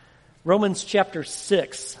Romans chapter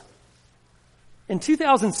 6. In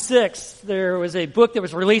 2006, there was a book that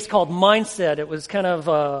was released called Mindset. It was kind of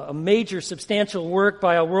a major, substantial work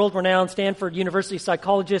by a world-renowned Stanford University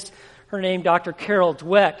psychologist, her name Dr. Carol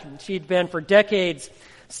Dweck. And she'd been for decades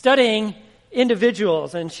studying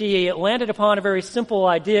individuals, and she landed upon a very simple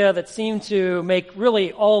idea that seemed to make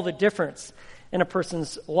really all the difference in a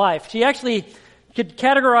person's life. She actually could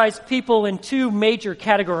categorize people in two major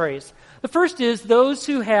categories. The first is those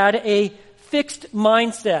who had a fixed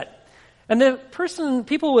mindset. And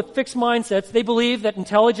people with fixed mindsets, they believe that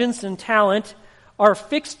intelligence and talent are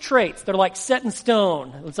fixed traits. They're like set in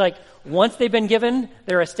stone. It's like once they've been given,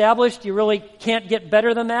 they're established. You really can't get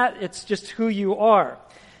better than that. It's just who you are.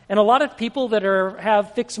 And a lot of people that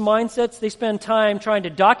have fixed mindsets, they spend time trying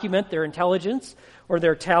to document their intelligence or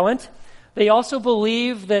their talent. They also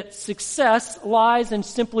believe that success lies in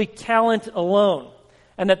simply talent alone.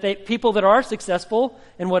 And that people that are successful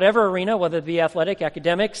in whatever arena, whether it be athletic,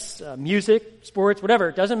 academics, music, sports, whatever,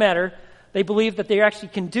 it doesn't matter, they believe that they actually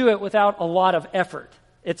can do it without a lot of effort.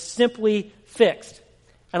 It's simply fixed.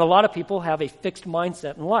 And a lot of people have a fixed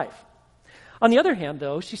mindset in life. On the other hand,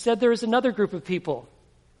 though, she said there is another group of people.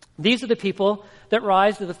 These are the people that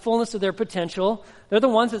rise to the fullness of their potential. They're the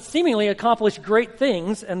ones that seemingly accomplish great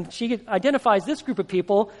things, and she identifies this group of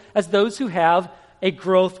people as those who have a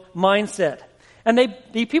growth mindset. And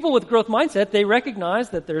the people with growth mindset, they recognize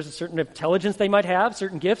that there's a certain intelligence they might have,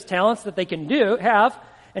 certain gifts, talents that they can have,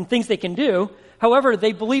 and things they can do. However,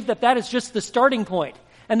 they believe that that is just the starting point,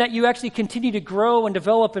 and that you actually continue to grow and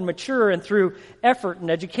develop and mature, and through effort and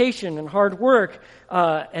education and hard work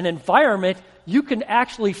and environment, you can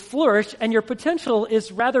actually flourish, and your potential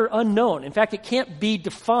is rather unknown. In fact, it can't be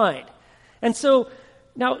defined. And so,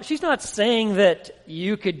 now, she's not saying that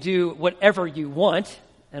you could do whatever you want,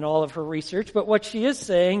 and all of her research. But what she is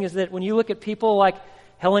saying is that when you look at people like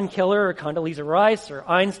Helen Keller or Condoleezza Rice or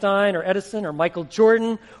Einstein or Edison or Michael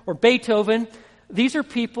Jordan or Beethoven, these are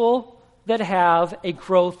people that have a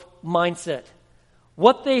growth mindset.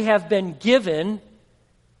 What they have been given,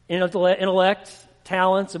 intellect,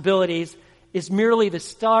 talents, abilities, is merely the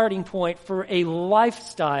starting point for a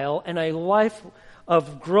lifestyle and a life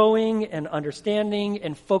of growing and understanding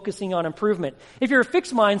and focusing on improvement. If you're a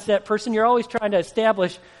fixed mindset person, you're always trying to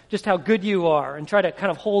establish just how good you are and try to kind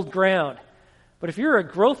of hold ground. But if you're a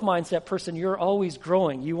growth mindset person, you're always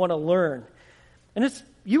growing. You want to learn. And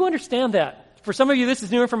you understand that. For some of you, this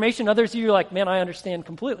is new information. Others of you are like, man, I understand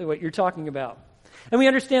completely what you're talking about. And we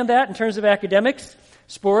understand that in terms of academics,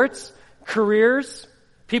 sports, careers.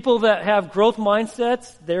 People that have growth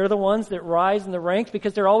mindsets, they're the ones that rise in the ranks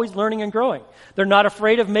because they're always learning and growing. They're not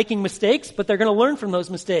afraid of making mistakes, but they're going to learn from those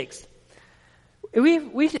mistakes.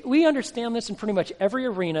 We understand this in pretty much every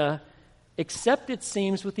arena, except it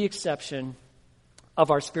seems with the exception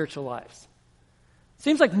of our spiritual lives. It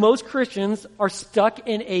seems like most Christians are stuck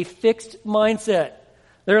in a fixed mindset.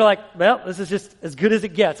 They're like, well, this is just as good as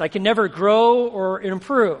it gets. I can never grow or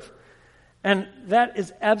improve. And that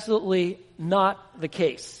is absolutely not the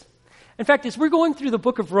case. In fact, as we're going through the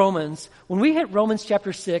book of Romans, when we hit Romans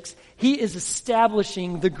chapter 6, he is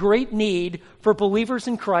establishing the great need for believers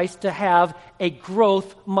in Christ to have a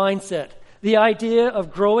growth mindset. The idea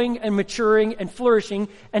of growing and maturing and flourishing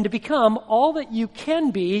and to become all that you can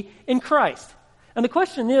be in Christ. And the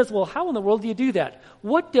question is, well, how in the world do you do that?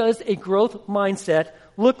 What does a growth mindset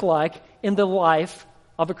look like in the life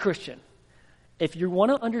of a Christian? If you want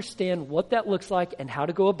to understand what that looks like and how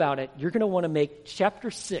to go about it, you're going to want to make chapter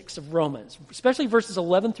 6 of Romans, especially verses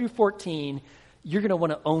 11 through 14, you're going to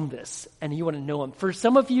want to own this and you want to know them. For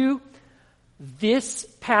some of you, this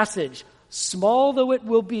passage, small though it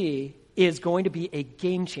will be, is going to be a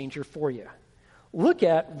game changer for you. Look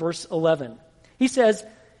at verse 11. He says,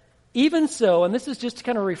 even so, and this is just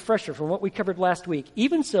kind of a refresher from what we covered last week,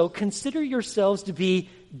 even so, consider yourselves to be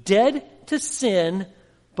dead to sin,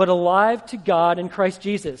 but alive to God in Christ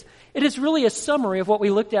Jesus. It is really a summary of what we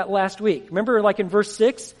looked at last week. Remember, like in verse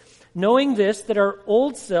 6, knowing this, that our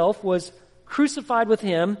old self was crucified with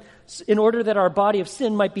him in order that our body of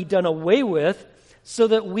sin might be done away with, so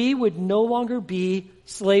that we would no longer be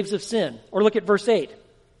slaves of sin. Or look at verse 8.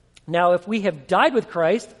 Now, if we have died with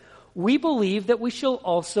Christ, we believe that we shall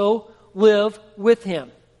also live with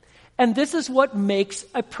him. And this is what makes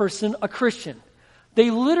a person a Christian.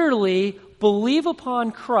 They literally believe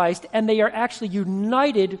upon Christ, and they are actually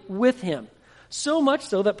united with him. So much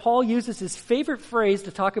so that Paul uses his favorite phrase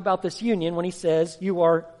to talk about this union when he says, you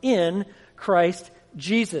are in Christ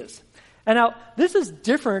Jesus. And now, this is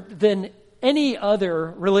different than any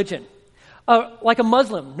other religion. Like a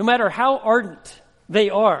Muslim, no matter how ardent they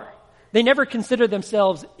are, they never consider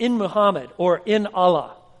themselves in Muhammad or in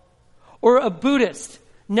Allah. Or a Buddhist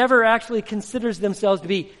never actually considers themselves to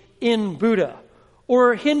be in Buddha.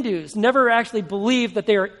 Or Hindus never actually believe that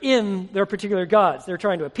they are in their particular gods. They're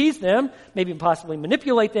trying to appease them, maybe possibly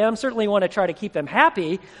manipulate them, certainly want to try to keep them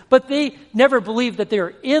happy, but they never believe that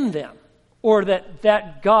they're in them or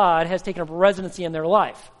that God has taken up residency in their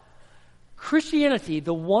life. Christianity,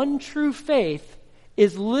 the one true faith,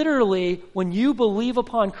 is literally when you believe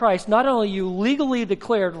upon Christ, not only are you legally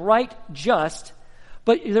declared right, just,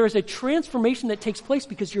 but there is a transformation that takes place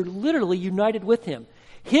because you're literally united with Him.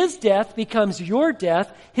 His death becomes your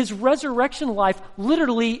death. His resurrection life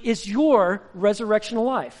literally is your resurrection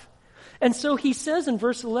life. And so he says in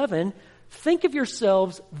verse 11, think of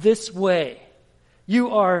yourselves this way.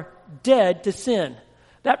 You are dead to sin.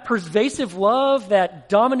 That pervasive love, that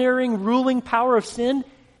domineering, ruling power of sin,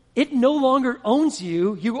 it no longer owns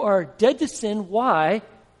you. You are dead to sin. Why?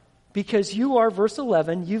 Because you are, verse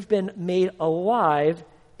 11, you've been made alive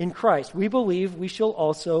in Christ. We believe we shall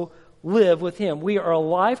also live with Him. We are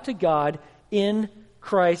alive to God in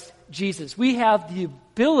Christ Jesus. We have the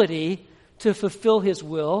ability to fulfill His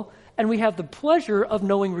will, and we have the pleasure of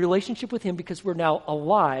knowing relationship with Him because we're now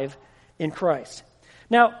alive in Christ.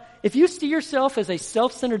 Now, if you see yourself as a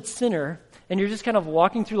self-centered sinner, and you're just kind of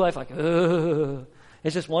walking through life like, ugh,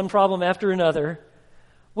 it's just one problem after another,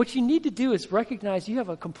 what you need to do is recognize you have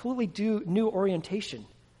a completely new orientation.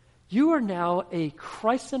 You are now a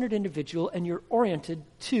Christ-centered individual, and you're oriented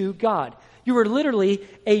to God. You are literally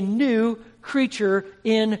a new creature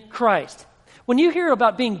in Christ. When you hear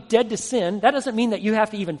about being dead to sin, that doesn't mean that you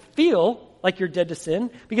have to even feel like you're dead to sin,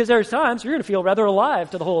 because there's times you're going to feel rather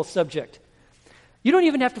alive to the whole subject. You don't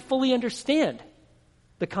even have to fully understand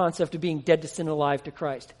the concept of being dead to sin and alive to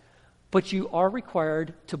Christ. But you are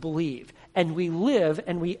required to believe. And we live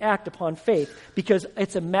and we act upon faith because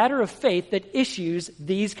it's a matter of faith that issues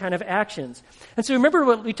these kind of actions. And so remember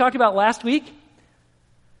what we talked about last week?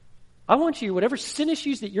 I want you, whatever sin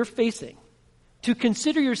issues that you're facing, to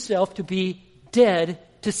consider yourself to be dead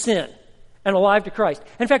to sin and alive to Christ.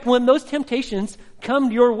 In fact, when those temptations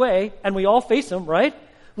come your way, and we all face them, right?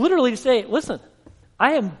 Literally to say, listen,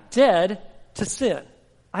 I am dead to sin.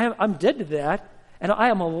 I'm dead to that. And I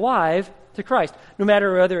am alive to Christ. No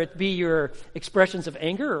matter whether it be your expressions of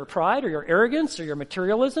anger or pride or your arrogance or your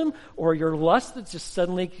materialism or your lust that just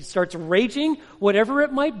suddenly starts raging, whatever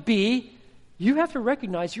it might be, you have to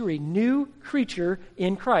recognize you're a new creature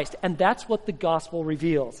in Christ. And that's what the gospel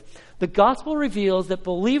reveals. The gospel reveals that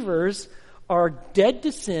believers are dead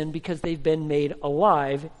to sin because they've been made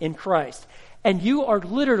alive in Christ. And you are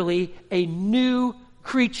literally a new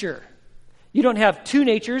creature. You don't have two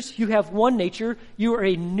natures, you have one nature. You are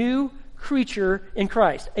a new creature in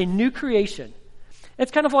Christ, a new creation.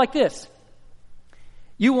 It's kind of like this.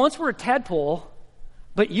 You once were a tadpole,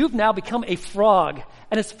 but you've now become a frog.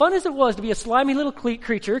 And as fun as it was to be a slimy little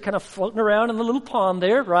creature kind of floating around in the little pond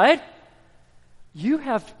there, right? You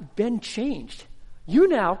have been changed. You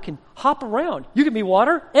now can hop around. You can be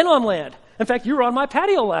water and on land. In fact, you were on my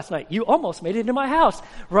patio last night. You almost made it into my house,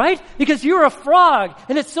 right? Because you're a frog,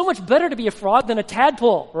 and it's so much better to be a frog than a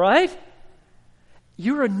tadpole, right?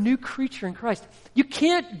 You're a new creature in Christ. You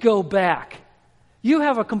can't go back. You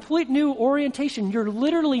have a complete new orientation. You're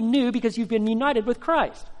literally new because you've been united with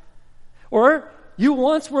Christ. Or you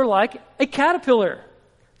once were like a caterpillar,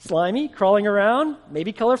 slimy, crawling around,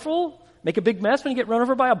 maybe colorful, make a big mess when you get run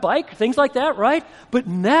over by a bike, things like that, right? But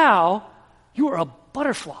now you are a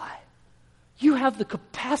butterfly. You have the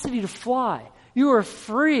capacity to fly. You are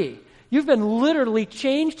free. You've been literally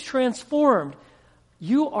changed, transformed.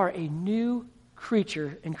 You are a new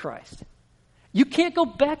creature in Christ. You can't go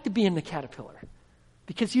back to being the caterpillar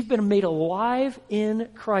because you've been made alive in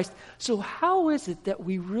Christ. So how is it that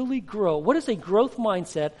we really grow? What does a growth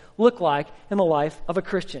mindset look like in the life of a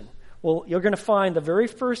Christian? Well, you're going to find the very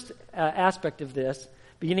first aspect of this,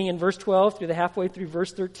 beginning in verse 12 through the halfway through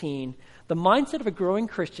verse 13. The mindset of a growing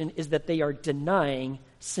Christian is that they are denying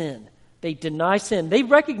sin. They deny sin. They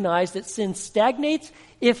recognize that sin stagnates,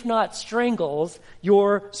 if not strangles,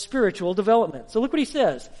 your spiritual development. So look what he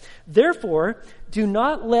says. Therefore, do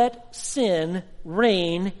not let sin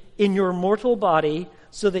reign in your mortal body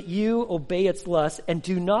so that you obey its lusts, and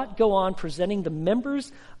do not go on presenting the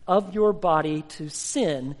members of your body to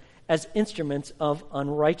sin as instruments of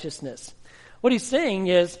unrighteousness. What he's saying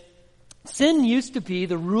is, sin used to be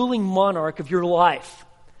the ruling monarch of your life.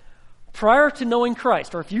 Prior to knowing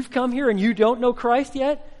Christ, or if you've come here and you don't know Christ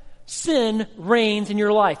yet, sin reigns in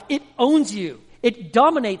your life. It owns you. It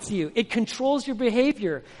dominates you. It controls your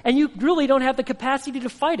behavior. And you really don't have the capacity to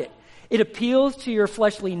fight it. It appeals to your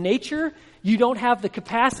fleshly nature. You don't have the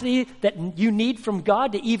capacity that you need from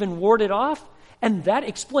God to even ward it off. And that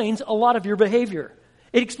explains a lot of your behavior.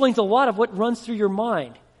 It explains a lot of what runs through your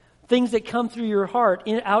mind, things that come through your heart,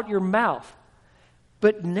 out your mouth.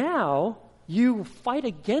 But now you fight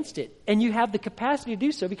against it, and you have the capacity to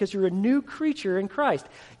do so because you're a new creature in Christ.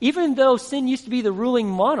 Even though sin used to be the ruling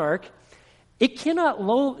monarch, it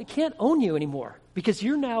can't own you anymore because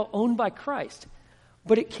you're now owned by Christ.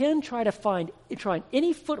 But it can try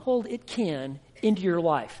any foothold it can into your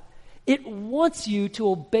life. It wants you to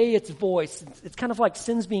obey its voice. It's kind of like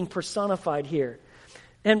sin's being personified here.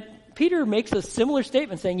 And Peter makes a similar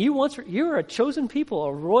statement saying, you are a chosen people,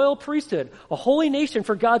 a royal priesthood, a holy nation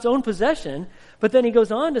for God's own possession. But then he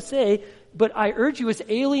goes on to say, but I urge you as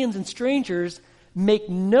aliens and strangers,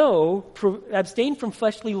 abstain from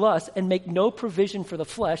fleshly lusts and make no provision for the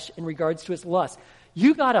flesh in regards to its lust.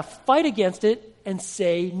 You got to fight against it and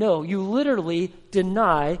say no. You literally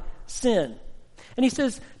deny sin. And he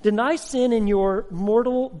says, deny sin in your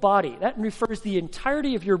mortal body. That refers to the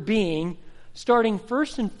entirety of your being, starting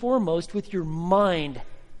first and foremost with your mind.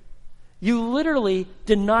 You literally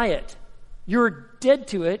deny it. You're dead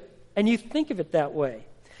to it, and you think of it that way.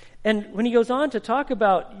 And when he goes on to talk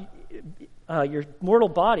about your mortal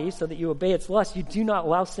body so that you obey its lust, you do not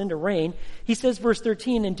allow sin to reign. He says, verse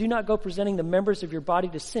 13, and do not go presenting the members of your body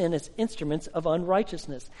to sin as instruments of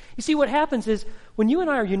unrighteousness. You see, what happens is when you and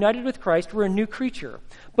I are united with Christ, we're a new creature.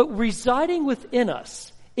 But residing within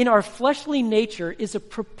us, in our fleshly nature, is a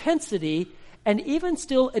propensity and even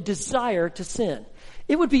still a desire to sin.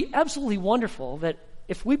 It would be absolutely wonderful that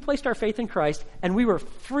if we placed our faith in Christ and we were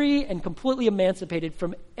free and completely emancipated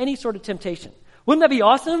from any sort of temptation. Wouldn't that be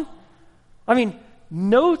awesome? I mean,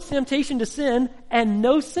 no temptation to sin and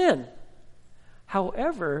no sin.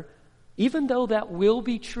 However, even though that will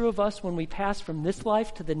be true of us when we pass from this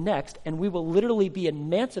life to the next, and we will literally be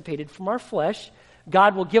emancipated from our flesh,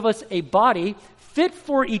 God will give us a body fit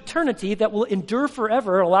for eternity that will endure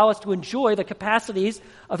forever, allow us to enjoy the capacities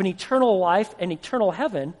of an eternal life and eternal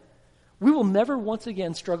heaven. We will never once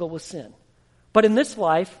again struggle with sin. But in this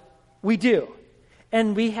life, we do.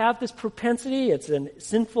 And we have this propensity, it's a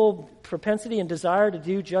sinful propensity and desire to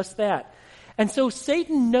do just that. And so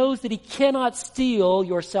Satan knows that he cannot steal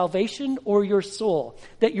your salvation or your soul,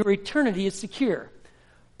 that your eternity is secure.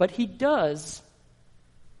 But he does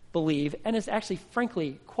believe, and is actually,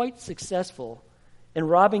 frankly, quite successful in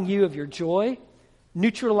robbing you of your joy,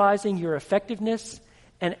 neutralizing your effectiveness,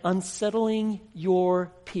 and unsettling your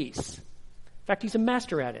peace. In fact, he's a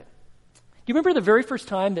master at it. Do you remember the very first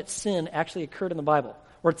time that sin actually occurred in the Bible,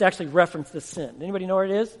 where it's actually referenced as sin? Anybody know where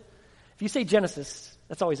it is? If you say Genesis,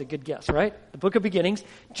 that's always a good guess, right? The book of beginnings.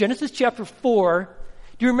 Genesis chapter 4.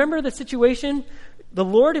 Do you remember the situation? The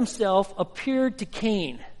Lord himself appeared to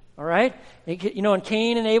Cain, all right? You know, and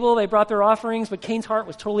Cain and Abel, they brought their offerings, but Cain's heart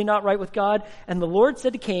was totally not right with God. And the Lord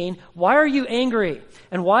said to Cain, why are you angry?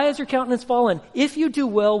 And why is your countenance fallen? If you do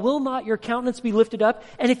well, will not your countenance be lifted up?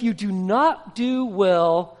 And if you do not do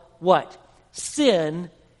well, what? Sin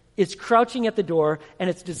is crouching at the door, and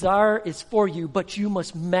its desire is for you, but you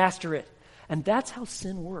must master it. And that's how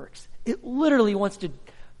sin works. It literally wants to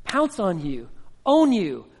pounce on you, own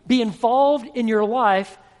you, be involved in your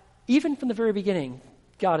life. Even from the very beginning,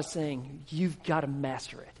 God is saying, you've got to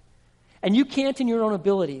master it. And you can't in your own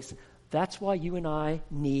abilities. That's why you and I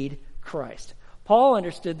need Christ. Paul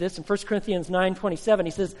understood this in 1 Corinthians 9:27.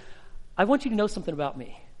 He says, I want you to know something about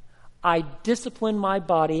me. I discipline my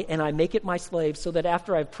body and I make it my slave so that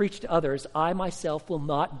after I've preached to others, I myself will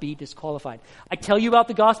not be disqualified. I tell you about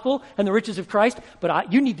the gospel and the riches of Christ,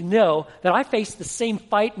 but you need to know that I face the same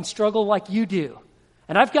fight and struggle like you do.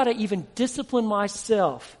 And I've got to even discipline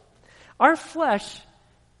myself. Our flesh,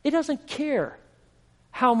 it doesn't care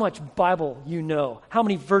how much Bible you know, how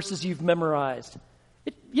many verses you've memorized.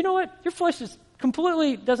 You know what? Your flesh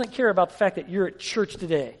completely doesn't care about the fact that you're at church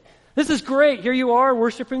today. This is great. Here you are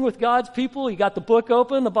worshiping with God's people. You got the book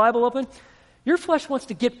open, the Bible open. Your flesh wants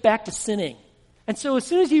to get back to sinning. And so as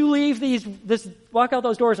soon as you leave walk out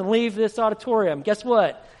those doors and leave this auditorium, guess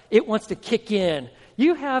what? It wants to kick in.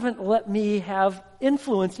 You haven't let me have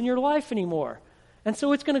influence in your life anymore. And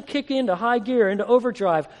so it's going to kick into high gear, into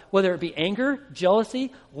overdrive, whether it be anger,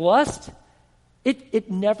 jealousy, lust. It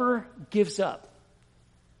never gives up.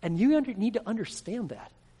 And you need to understand that.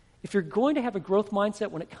 If you're going to have a growth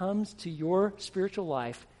mindset when it comes to your spiritual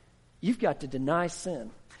life, you've got to deny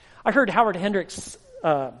sin. I heard Howard Hendricks,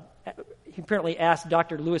 he apparently asked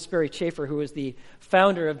Dr. Louis Sperry Chafer, who was the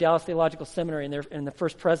founder of Dallas Theological Seminary and the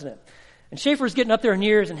first president. And Chafer was getting up there in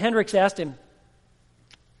years, and Hendricks asked him,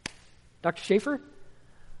 Dr. Chafer,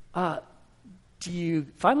 do you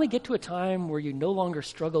finally get to a time where you no longer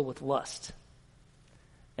struggle with lust?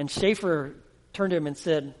 And Chafer turned to him and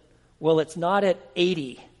said, Well, it's not at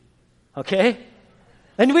 80, okay?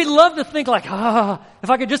 And we love to think like, if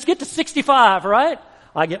I could just get to 65, right?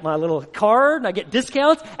 I get my little card, and I get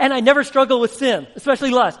discounts, and I never struggle with sin, especially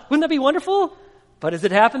lust. Wouldn't that be wonderful? But does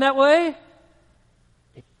it happen that way?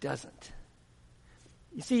 It doesn't.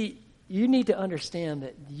 You see, you need to understand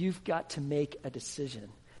that you've got to make a decision.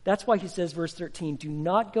 That's why he says, verse 13, do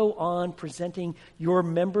not go on presenting your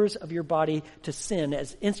members of your body to sin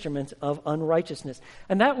as instruments of unrighteousness.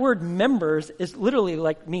 And that word members is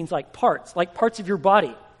literally means like parts of your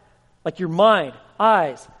body, like your mind,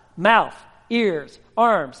 eyes, mouth, ears,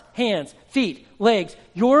 arms, hands, feet, legs.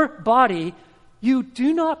 Your body, you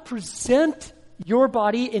do not present your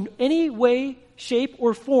body in any way, shape,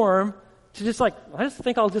 or form to just I just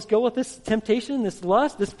think I'll just go with this temptation, this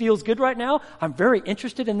lust, this feels good right now. I'm very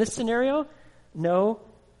interested in this scenario. No,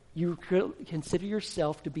 you consider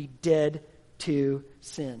yourself to be dead to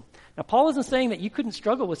sin. Now, Paul isn't saying that you couldn't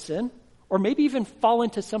struggle with sin or maybe even fall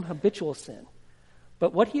into some habitual sin.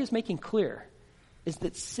 But what he is making clear is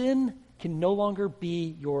that sin can no longer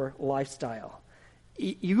be your lifestyle.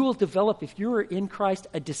 You will develop, if you are in Christ,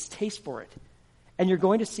 a distaste for it. And you're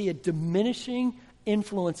going to see a diminishing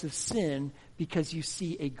influence of sin because you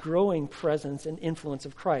see a growing presence and influence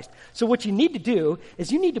of Christ. So what you need to do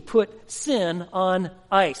is you need to put sin on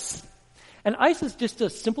ice. And ice is just a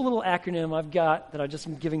simple little acronym I've got that I just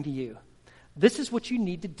am giving to you. This is what you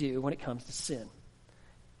need to do when it comes to sin.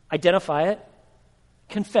 Identify it,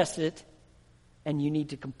 confess it, and you need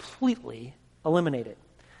to completely eliminate it.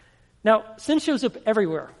 Now, sin shows up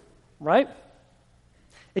everywhere, right?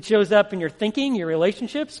 It shows up in your thinking, your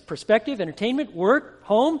relationships, perspective, entertainment, work,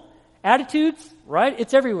 home, attitudes, right?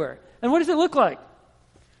 It's everywhere. And what does it look like?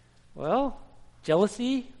 Well,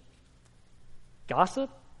 jealousy, gossip,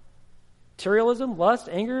 materialism, lust,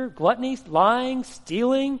 anger, gluttony, lying,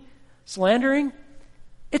 stealing, slandering.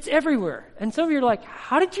 It's everywhere. And some of you are like,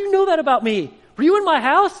 how did you know that about me? Were you in my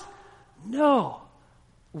house? No.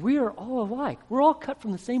 We are all alike. We're all cut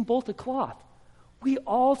from the same bolted cloth. We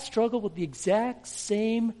all struggle with the exact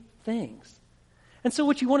same things. And so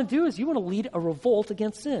what you want to do is you want to lead a revolt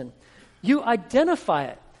against sin. You identify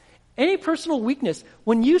it. Any personal weakness,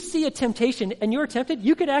 when you see a temptation and you're tempted,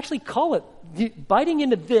 you could actually call it, biting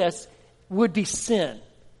into this would be sin.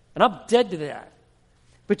 And I'm dead to that.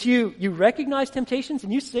 But you recognize temptations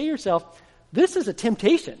and you say to yourself, this is a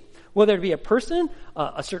temptation. Whether it be a person,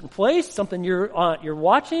 a certain place, something you're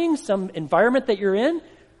watching, some environment that you're in,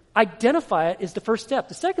 identify it is the first step.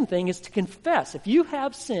 The second thing is to confess. If you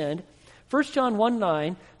have sinned, 1 John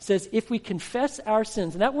 1:9 says, if we confess our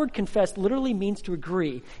sins, and that word confess literally means to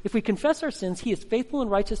agree. If we confess our sins, he is faithful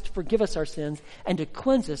and righteous to forgive us our sins and to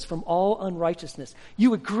cleanse us from all unrighteousness.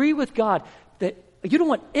 You agree with God that you don't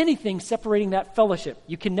want anything separating that fellowship.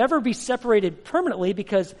 You can never be separated permanently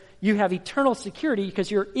because you have eternal security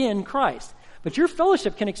because you're in Christ. But your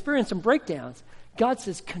fellowship can experience some breakdowns. God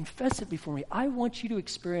says, confess it before me. I want you to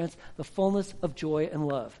experience the fullness of joy and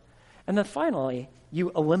love. And then finally,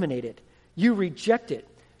 you eliminate it. You reject it.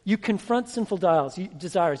 You confront sinful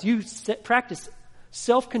desires. You practice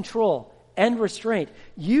self-control and restraint.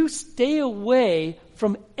 You stay away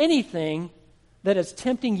from anything that is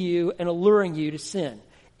tempting you and alluring you to sin.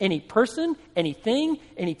 Any person, anything,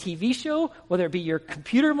 any TV show, whether it be your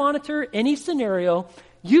computer monitor, any scenario,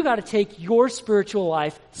 you got to take your spiritual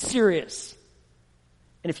life serious.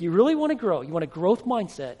 And if you really want to grow, you want a growth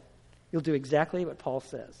mindset, you'll do exactly what Paul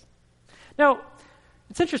says. Now,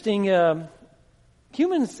 it's interesting,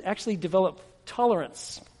 humans actually develop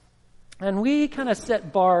tolerance. And we kind of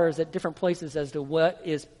set bars at different places as to what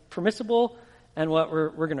is permissible and what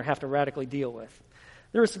we're going to have to radically deal with.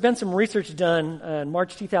 There has been some research done in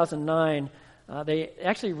March 2009. They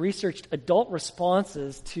actually researched adult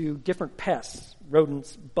responses to different pests,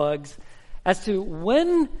 rodents, bugs, as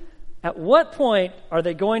to at what point are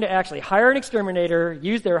they going to actually hire an exterminator,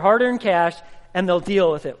 use their hard-earned cash, and they'll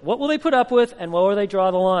deal with it? What will they put up with, and where will they draw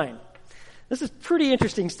the line? This is pretty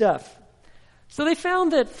interesting stuff. So they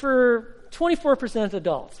found that for 24% of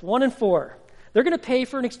adults, 1 in 4, they're going to pay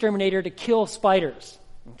for an exterminator to kill spiders,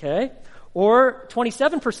 okay? Or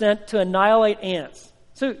 27% to annihilate ants.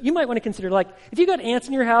 So you might want to consider, if you got ants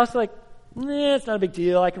in your house, it's not a big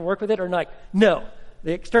deal, I can work with it, or no,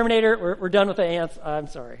 the exterminator, we're done with the ants, I'm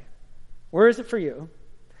sorry. Where is it for you?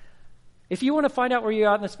 If you want to find out where you're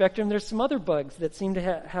at in the spectrum, there's some other bugs that seem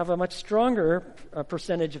to have a much stronger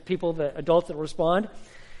percentage of adults that respond.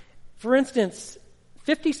 For instance,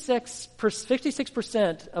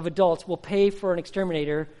 56% of adults will pay for an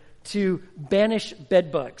exterminator to banish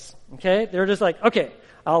bed bugs. Okay? They're just okay,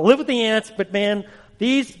 I'll live with the ants, but man,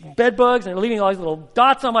 these bed bugs and they're leaving all these little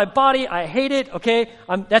dots on my body. I hate it. Okay,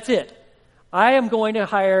 that's it. I am going to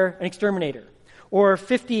hire an exterminator. Or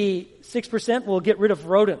 56% will get rid of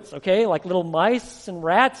rodents, okay, like little mice and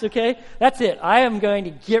rats, okay? That's it. I am going to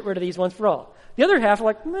get rid of these once for all. The other half are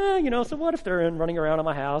like, so what if they're running around in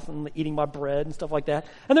my house and eating my bread and stuff like that?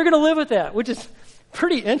 And they're going to live with that, which is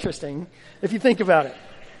pretty interesting if you think about it.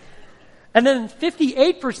 And then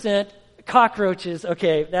 58% cockroaches,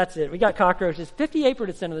 okay, that's it. We got cockroaches. 58%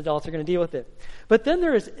 of the adults are going to deal with it. But then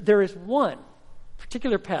there is one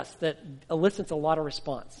particular pest that elicits a lot of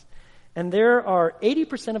response. And there are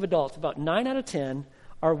 80% of adults, about 9 out of 10,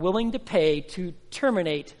 are willing to pay to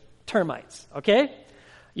terminate termites, okay?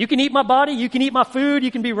 You can eat my body, you can eat my food,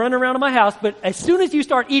 you can be running around in my house, but as soon as you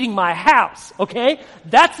start eating my house, okay,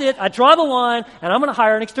 that's it. I draw the line, and I'm going to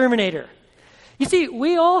hire an exterminator. You see,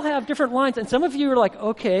 we all have different lines, and some of you are like,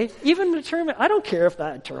 okay, even the termite, I don't care if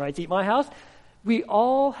that termites eat my house. We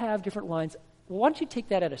all have different lines. Why don't you take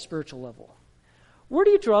that at a spiritual level? Where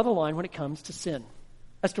do you draw the line when it comes to sin?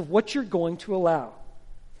 As to what you're going to allow.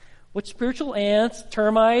 What spiritual ants,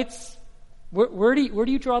 termites, where do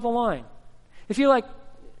you draw the line? If you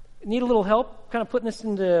need a little help kind of putting this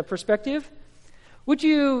into perspective, would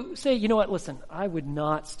you say, you know what, listen, I would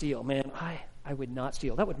not steal, man. I would not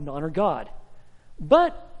steal. That wouldn't honor God.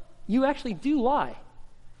 But you actually do lie.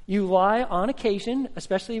 You lie on occasion,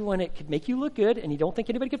 especially when it could make you look good and you don't think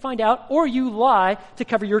anybody could find out, or you lie to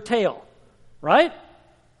cover your tail, right?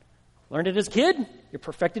 Learned it as a kid, you're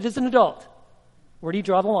perfected as an adult. Where do you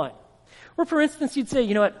draw the line? Or for instance, you'd say,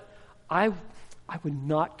 you know what, I would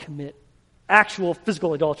not commit actual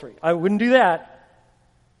physical adultery. I wouldn't do that.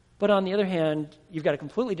 But on the other hand, you've got a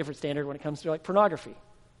completely different standard when it comes to pornography.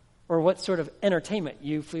 Or what sort of entertainment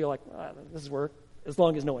you feel like, this is work. As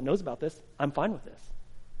long as no one knows about this, I'm fine with this.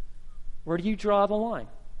 Where do you draw the line?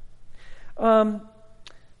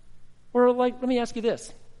 Let me ask you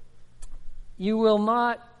this. You will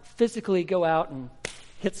not physically go out and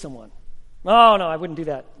hit someone. Oh, no, I wouldn't do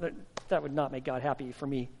that. That would not make God happy for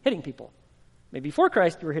me hitting people. Maybe before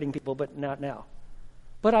Christ you were hitting people, but not now.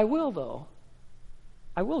 But I will, though.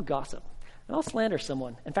 I will gossip. And I'll slander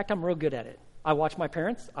someone. In fact, I'm real good at it. I watch my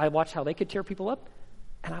parents. I watch how they could tear people up.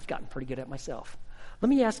 And I've gotten pretty good at it myself. Let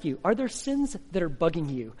me ask you, are there sins that are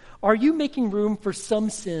bugging you? Are you making room for some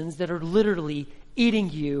sins that are literally eating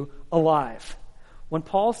you alive? When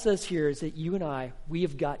Paul says here is that you and I, we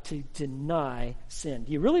have got to deny sin.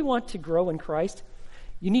 Do you really want to grow in Christ?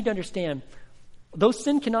 You need to understand, though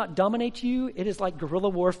sin cannot dominate you, it is like guerrilla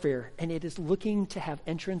warfare, and it is looking to have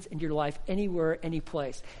entrance into your life anywhere, any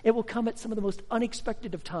place. It will come at some of the most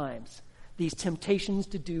unexpected of times, these temptations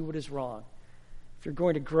to do what is wrong. If you're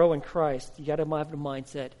going to grow in Christ, you got to have the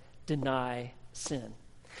mindset, deny sin.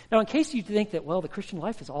 Now, in case you think that, the Christian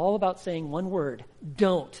life is all about saying one word,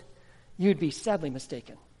 don't, you'd be sadly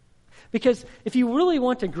mistaken. Because if you really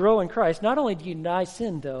want to grow in Christ, not only do you deny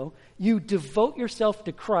sin, though, you devote yourself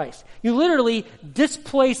to Christ. You literally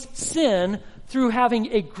displace sin through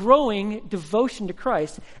having a growing devotion to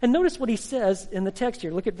Christ. And notice what he says in the text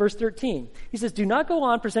here. Look at verse 13. He says, do not go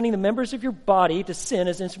on presenting the members of your body to sin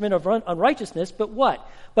as instrument of unrighteousness, but what?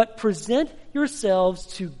 But present yourselves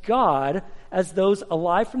to God as those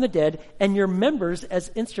alive from the dead, and your members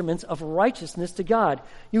as instruments of righteousness to God.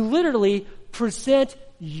 You literally present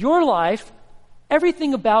your life,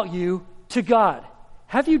 everything about you, to God.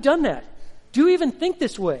 Have you done that? Do you even think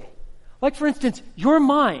this way? Like, for instance, your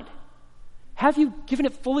mind. Have you given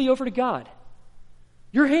it fully over to God?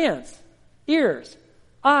 Your hands, ears,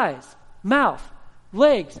 eyes, mouth,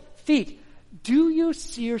 legs, feet. Do you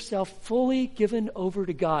see yourself fully given over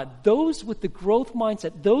to God? Those with the growth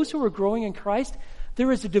mindset, those who are growing in Christ,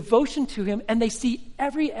 there is a devotion to Him, and they see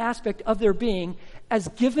every aspect of their being as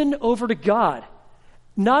given over to God.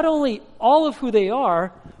 Not only all of who they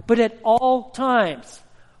are, but at all times.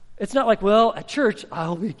 It's not like, at church,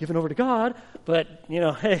 I'll be given over to God, but,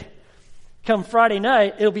 hey, come Friday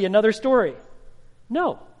night, it'll be another story.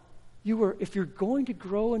 No. If you're going to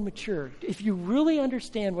grow and mature, if you really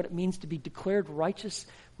understand what it means to be declared righteous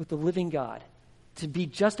with the living God, to be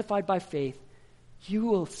justified by faith, you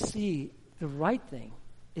will see the right thing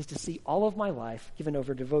is to see all of my life given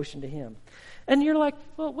over devotion to Him. And you're like,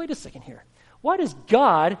 wait a second here. Why does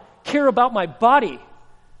God care about my body?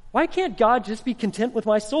 Why can't God just be content with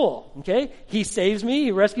my soul? Okay? He saves me,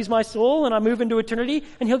 He rescues my soul, and I move into eternity,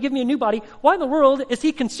 and He'll give me a new body. Why in the world is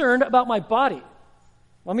He concerned about my body?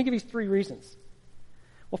 Let me give you 3 reasons.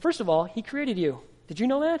 Well, first of all, He created you. Did you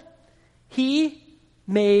know that? He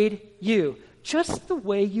made you just the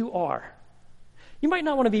way you are. You might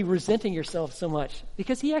not want to be resenting yourself so much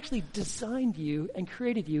because He actually designed you and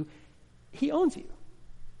created you. He owns you.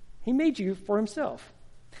 He made you for himself.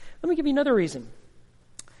 Let me give you another reason.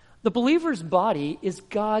 The believer's body is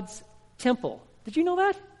God's temple. Did you know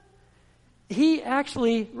that? He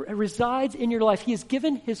actually resides in your life. He has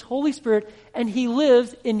given his Holy Spirit, and he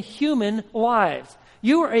lives in human lives.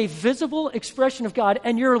 You are a visible expression of God,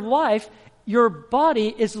 and your life, your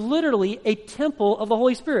body, is literally a temple of the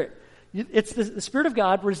Holy Spirit. It's the Spirit of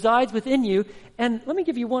God resides within you. And let me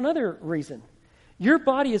give you one other reason. Your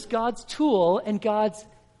body is God's tool and God's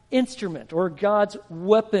instrument, or God's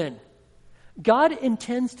weapon. God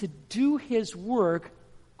intends to do his work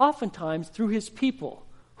oftentimes through his people,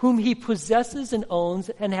 whom he possesses and owns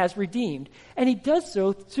and has redeemed. And he does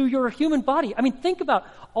so through your human body. I mean, think about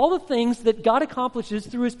all the things that God accomplishes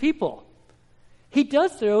through his people. He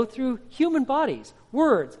does so through human bodies,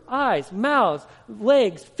 words, eyes, mouths,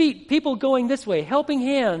 legs, feet, people going this way, helping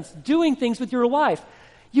hands, doing things with your life.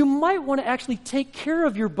 You might want to actually take care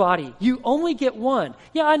of your body. You only get one.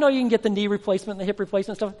 Yeah, I know you can get the knee replacement and the hip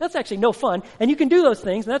replacement stuff. That's actually no fun. And you can do those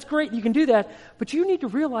things, and that's great. You can do that. But you need to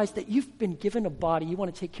realize that you've been given a body. You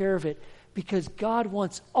want to take care of it because God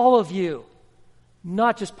wants all of you,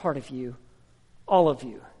 not just part of you, all of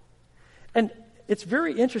you. And it's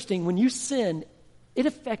very interesting. When you sin, it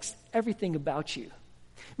affects everything about you.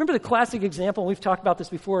 Remember the classic example, we've talked about this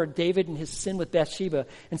before, David and his sin with Bathsheba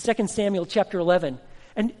in 2 Samuel chapter 11.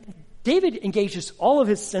 And David engages all of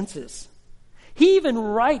his senses. He even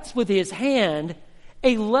writes with his hand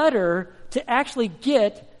a letter to actually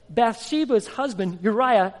get Bathsheba's husband,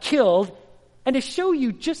 Uriah, killed, and to show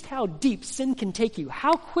you just how deep sin can take you,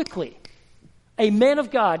 how quickly a man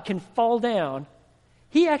of God can fall down.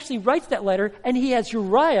 He actually writes that letter, and he has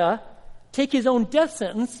Uriah take his own death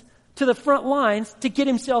sentence to the front lines to get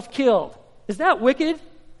himself killed. Is that wicked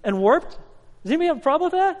and warped? Does anybody have a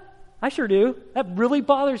problem with that? I sure do. That really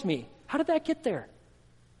bothers me. How did that get there?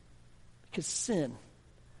 Because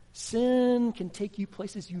sin can take you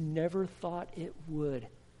places you never thought it would.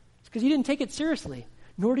 It's because you didn't take it seriously,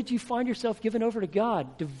 nor did you find yourself given over to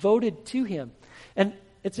God, devoted to him. And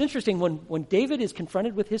it's interesting, when David is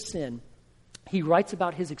confronted with his sin, he writes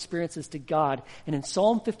about his experiences to God. And in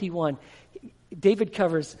Psalm 51, David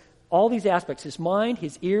covers all these aspects: his mind,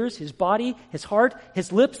 his ears, his body, his heart,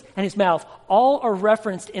 his lips, and his mouth. All are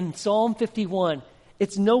referenced in Psalm 51.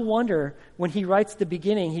 It's no wonder when he writes the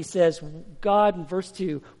beginning, he says, God, in verse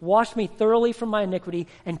 2, wash me thoroughly from my iniquity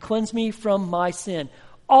and cleanse me from my sin.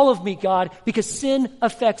 All of me, God, because sin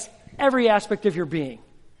affects every aspect of your being.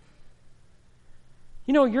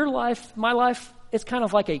 You know, your life, my life, is kind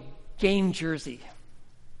of like a game jersey.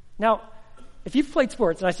 Now, if you've played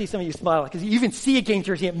sports, and I see some of you smile, because you even see a game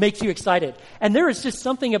jersey, it makes you excited. And there is just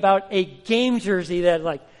something about a game jersey that,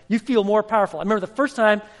 like, you feel more powerful. I remember the first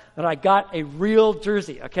time that I got a real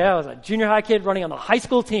jersey, okay? I was a junior high kid running on the high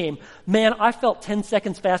school team. Man, I felt 10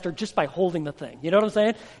 seconds faster just by holding the thing. You know what I'm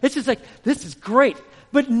saying? It's just like, this is great.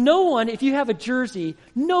 But no one, if you have a jersey,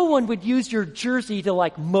 no one would use your jersey to,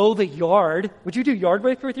 like, mow the yard. Would you do yard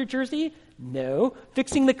work with your jersey? No.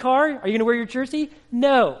 Fixing the car? Are you going to wear your jersey?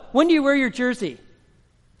 No. When do you wear your jersey?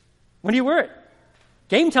 When do you wear it?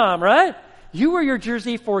 Game time, right? You wear your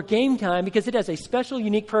jersey for game time because it has a special,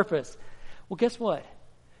 unique purpose. Well, guess what?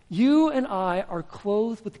 You and I are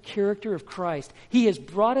clothed with the character of Christ. He has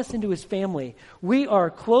brought us into his family. We are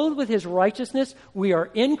clothed with his righteousness. We are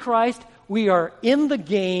in Christ. We are in the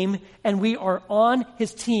game, and we are on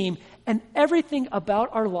his team. And everything about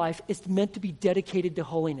our life is meant to be dedicated to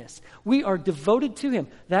holiness. We are devoted to him.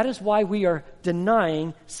 That is why we are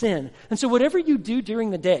denying sin. And so whatever you do during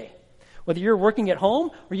the day, whether you're working at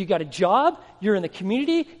home or you got a job, you're in the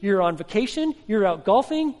community, you're on vacation, you're out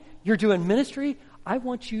golfing, you're doing ministry, I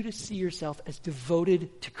want you to see yourself as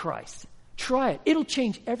devoted to Christ. Try it. It'll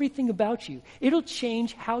change everything about you. It'll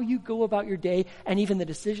change how you go about your day and even the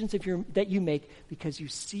decisions that you make, because you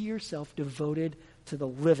see yourself devoted to the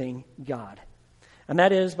living God. And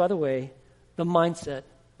that is, by the way, the mindset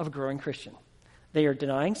of a growing Christian. They are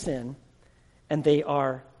denying sin, and they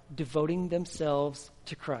are devoting themselves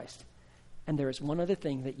to Christ. And there is one other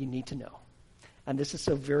thing that you need to know, and this is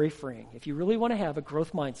so very freeing. If you really want to have a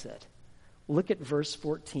growth mindset, look at verse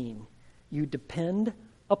 14. You depend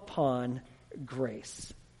upon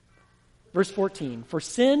grace. Verse 14, for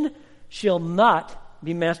sin shall not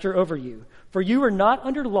be master over you, for you are not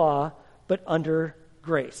under law, but under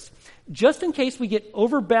grace. Just in case we get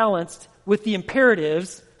overbalanced with the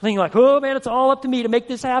imperatives, thinking like, oh man, it's all up to me to make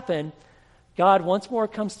this happen, God once more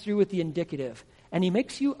comes through with the indicative, and he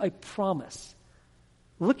makes you a promise.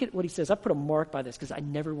 Look at what he says. I put a mark by this because I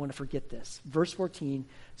never want to forget this. Verse 14,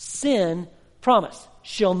 sin promise,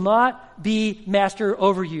 shall not be master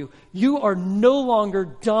over you. You are no longer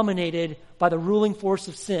dominated by the ruling force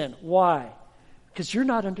of sin. Why? Because you're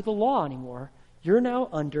not under the law anymore. You're now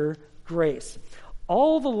under grace.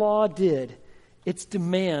 All the law did, its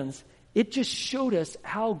demands, it just showed us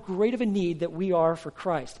how great of a need that we are for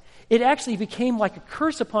Christ. It actually became like a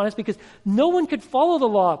curse upon us because no one could follow the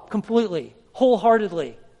law completely,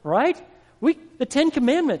 wholeheartedly, right? The 10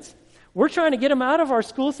 Commandments, we're trying to get them out of our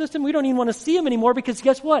school system. We don't even want to see them anymore because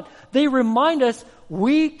guess what? They remind us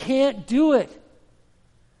we can't do it.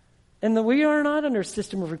 And that we are not under a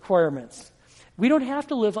system of requirements. We don't have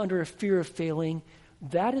to live under a fear of failing.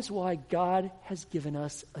 That is why God has given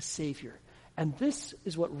us a Savior. And this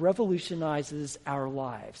is what revolutionizes our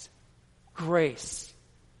lives. Grace.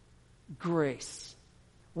 Grace.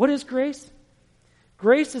 What is grace?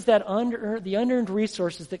 Grace is the unearned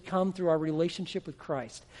resources that come through our relationship with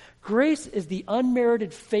Christ. Grace is the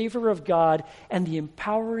unmerited favor of God and the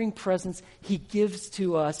empowering presence He gives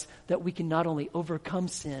to us that we can not only overcome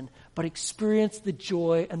sin, but experience the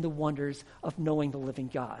joy and the wonders of knowing the living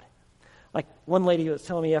God. Like one lady was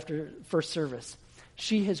telling me after first service,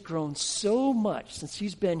 she has grown so much since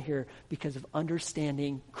she's been here because of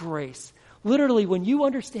understanding grace. Literally, when you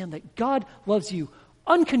understand that God loves you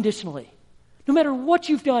unconditionally, no matter what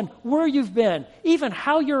you've done, where you've been, even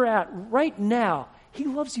how you're at right now, He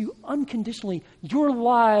loves you unconditionally. Your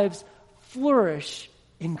lives flourish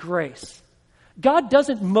in grace. God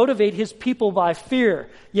doesn't motivate His people by fear.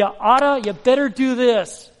 You better do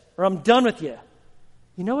this, or I'm done with you.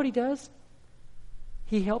 You know what He does?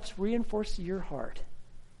 He helps reinforce your heart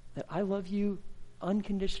that I love you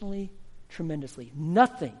unconditionally, tremendously.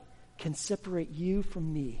 Nothing can separate you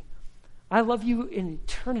from me. I love you in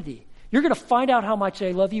eternity. You're going to find out how much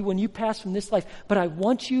I love you when you pass from this life, but I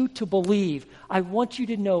want you to believe. I want you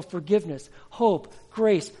to know forgiveness, hope,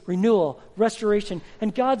 grace, renewal, restoration.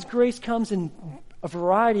 And God's grace comes in a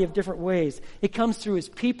variety of different ways. It comes through His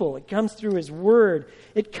people. It comes through His word.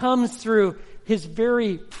 It comes through His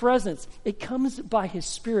very presence. It comes by His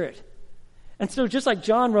Spirit. And so just like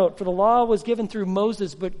John wrote, for the law was given through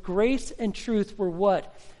Moses, but grace and truth were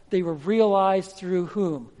what? They were realized through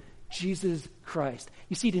whom? Jesus Christ.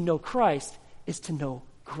 You see, to know Christ is to know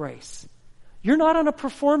grace. You're not on a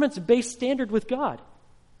performance-based standard with God.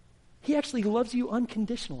 He actually loves you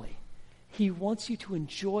unconditionally. He wants you to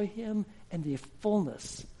enjoy Him and the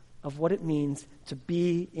fullness of what it means to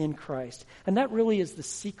be in Christ. And that really is the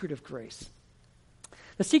secret of grace.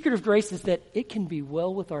 The secret of grace is that it can be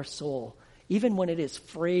well with our soul, even when it is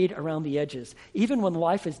frayed around the edges, even when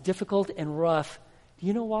life is difficult and rough. Do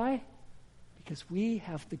you know why? Because we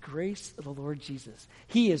have the grace of the Lord Jesus.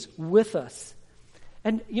 He is with us.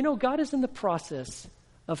 And you know, God is in the process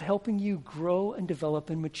of helping you grow and develop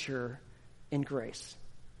and mature in grace.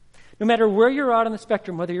 No matter where you're at on the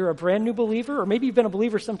spectrum, whether you're a brand new believer or maybe you've been a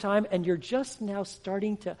believer sometime and you're just now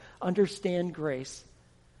starting to understand grace,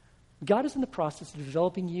 God is in the process of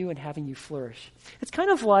developing you and having you flourish. It's kind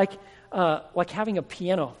of like having a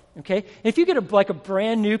piano, okay? And if you get a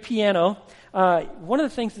brand new piano, one of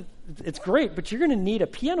the things, it's great, but you're going to need a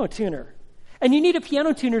piano tuner. And you need a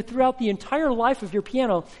piano tuner throughout the entire life of your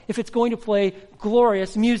piano if it's going to play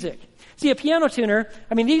glorious music. See, a piano tuner,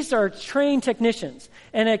 these are trained technicians.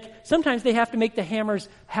 And sometimes they have to make the hammers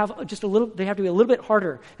they have to be a little bit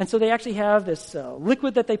harder. And so they actually have this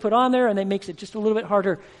liquid that they put on there and they makes it just a little bit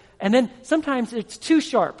harder. And then sometimes it's too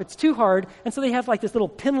sharp, it's too hard, and so they have like this little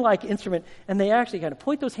pin-like instrument, and they actually kind of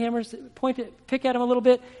point those hammers, pick at them a little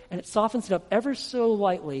bit, and it softens it up ever so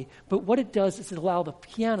lightly. But what it does is it allows the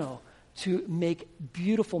piano to make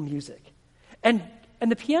beautiful music. And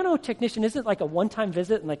the piano technician isn't like a one-time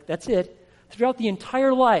visit and like that's it. Throughout the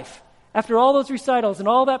entire life, after all those recitals and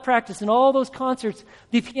all that practice and all those concerts,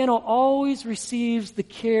 the piano always receives the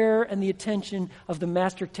care and the attention of the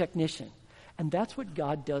master technician. And that's what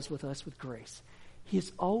God does with us with grace. He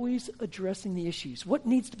is always addressing the issues. What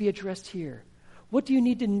needs to be addressed here? What do you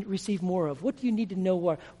need to receive more of? What do you need to know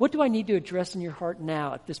more? What do I need to address in your heart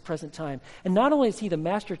now at this present time? And not only is He the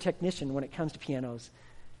master technician when it comes to pianos,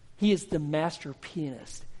 He is the master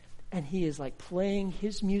pianist. And He is like playing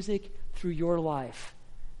His music through your life.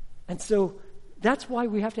 And so that's why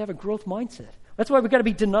we have to have a growth mindset. That's why we've got to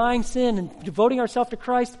be denying sin and devoting ourselves to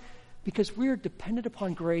Christ, because we're dependent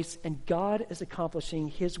upon grace and God is accomplishing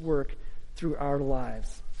His work through our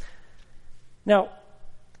lives. Now,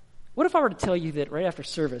 what if I were to tell you that right after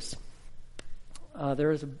service, there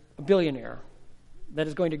is a billionaire that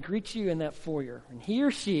is going to greet you in that foyer, and he or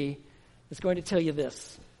she is going to tell you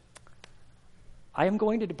this: I am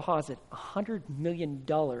going to deposit $100 million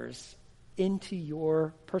into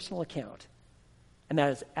your personal account, and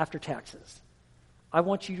that is after taxes. I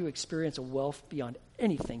want you to experience a wealth beyond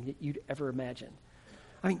anything that you'd ever imagine.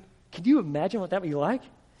 I mean, can you imagine what that would be like?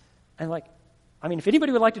 And if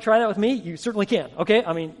anybody would like to try that with me, you certainly can, okay?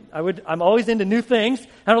 I'm always into new things,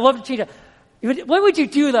 and I'd love to change it. What would you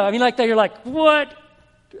do, though? You're like, what?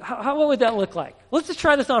 What would that look like? Let's just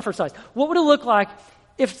try this on for size. What would it look like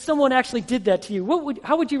if someone actually did that to you?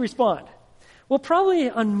 How would you respond? Well, probably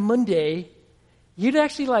on Monday, you'd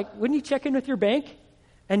actually wouldn't you check in with your bank?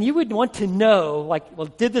 And you would want to know,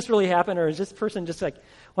 did this really happen, or is this person just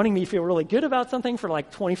wanting me to feel really good about something for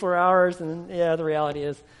 24 hours? And the reality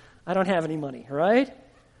is, I don't have any money, right?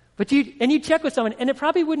 But you check with someone, and it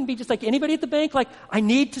probably wouldn't be just like anybody at the bank, I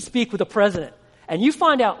need to speak with the president. And you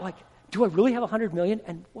find out, do I really have $100 million?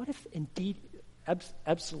 And what if indeed,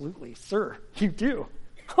 absolutely, sir, you do?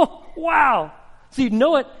 Oh, wow. So you'd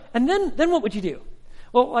know it, and then what would you do?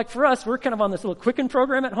 Well, for us, we're kind of on this little Quicken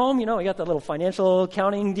program at home. We got that little financial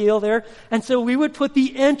accounting deal there. And so we would put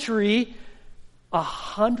the entry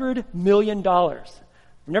 $100 million. I've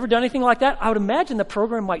never done anything like that. I would imagine the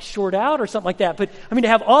program might short out or something like that. But, to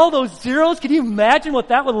have all those zeros, can you imagine what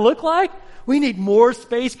that would look like? We need more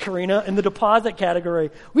space, Karina, in the deposit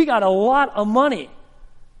category. We got a lot of money.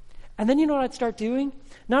 And then you know what I'd start doing?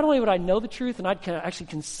 Not only would I know the truth and I'd actually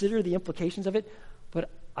consider the implications of it, but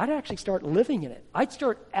I'd actually start living in it. I'd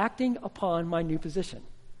start acting upon my new position.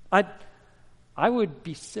 I would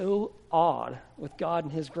be so awed with God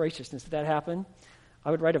and His graciousness if that happened. I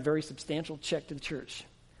would write a very substantial check to the church.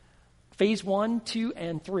 Phase 1, 2,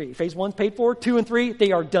 and 3. Phase 1 paid for, 2 and 3,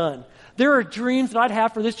 they are done. There are dreams that I'd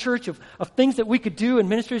have for this church of things that we could do and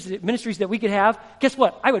ministries that we could have. Guess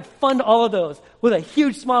what? I would fund all of those with a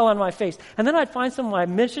huge smile on my face. And then I'd find some of my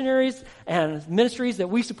missionaries and ministries that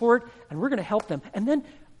we support, and we're going to help them. And then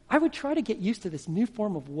I would try to get used to this new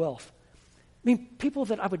form of wealth. People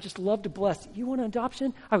that I would just love to bless. You want an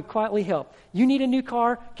adoption? I would quietly help. You need a new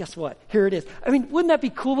car? Guess what? Here it is. Wouldn't that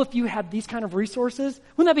be cool if you had these kind of resources?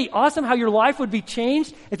 Wouldn't that be awesome how your life would be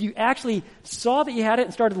changed if you actually saw that you had it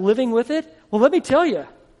and started living with it? Well, let me tell you,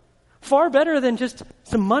 far better than just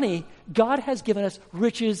some money, God has given us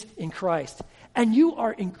riches in Christ. And you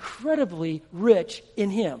are incredibly rich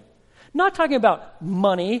in Him. Not talking about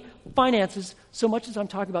money, finances, so much as I'm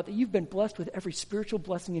talking about that you've been blessed with every spiritual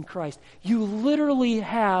blessing in Christ. You literally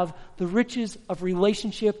have the riches of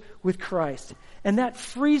relationship with Christ. And that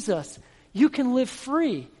frees us. You can live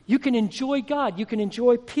free. You can enjoy God. You can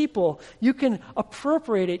enjoy people. You can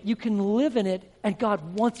appropriate it. You can live in it. And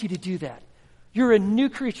God wants you to do that. You're a new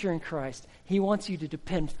creature in Christ. He wants you to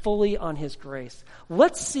depend fully on His grace.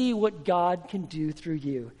 Let's see what God can do through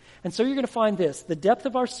you. And so you're going to find this. The depth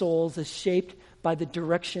of our souls is shaped by the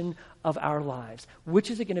direction of our lives. Which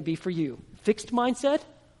is it going to be for you? Fixed mindset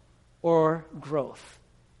or growth?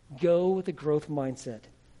 Go with a growth mindset.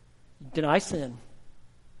 Deny sin.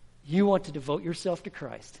 You want to devote yourself to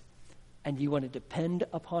Christ. And you want to depend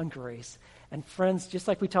upon grace. And friends, just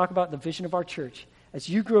like we talk about the vision of our church, as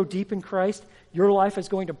you grow deep in Christ, your life is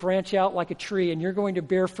going to branch out like a tree, and you're going to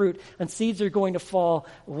bear fruit, and seeds are going to fall.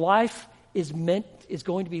 Life is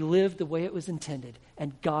going to be lived the way it was intended,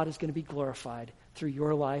 and God is going to be glorified through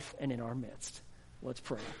your life and in our midst. Let's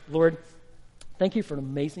pray. Lord, thank you for an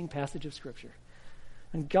amazing passage of Scripture.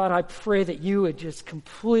 And God, I pray that you would just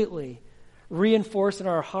completely reinforce in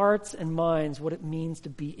our hearts and minds what it means to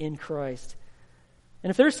be in Christ. And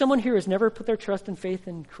if there's someone here who has never put their trust and faith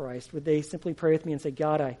in Christ, would they simply pray with me and say,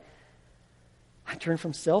 God, I turn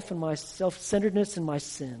from self and my self-centeredness and my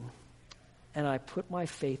sin, and I put my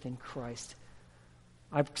faith in Christ.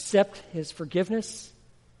 I accept His forgiveness,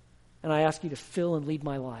 and I ask you to fill and lead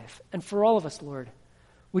my life. And for all of us, Lord,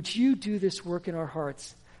 would you do this work in our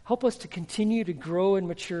hearts? Help us to continue to grow and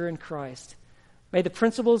mature in Christ. May the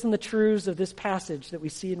principles and the truths of this passage that we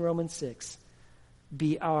see in Romans 6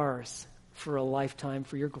 be ours for a lifetime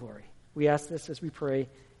for your glory. We ask this as we pray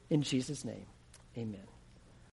in Jesus' name. Amen.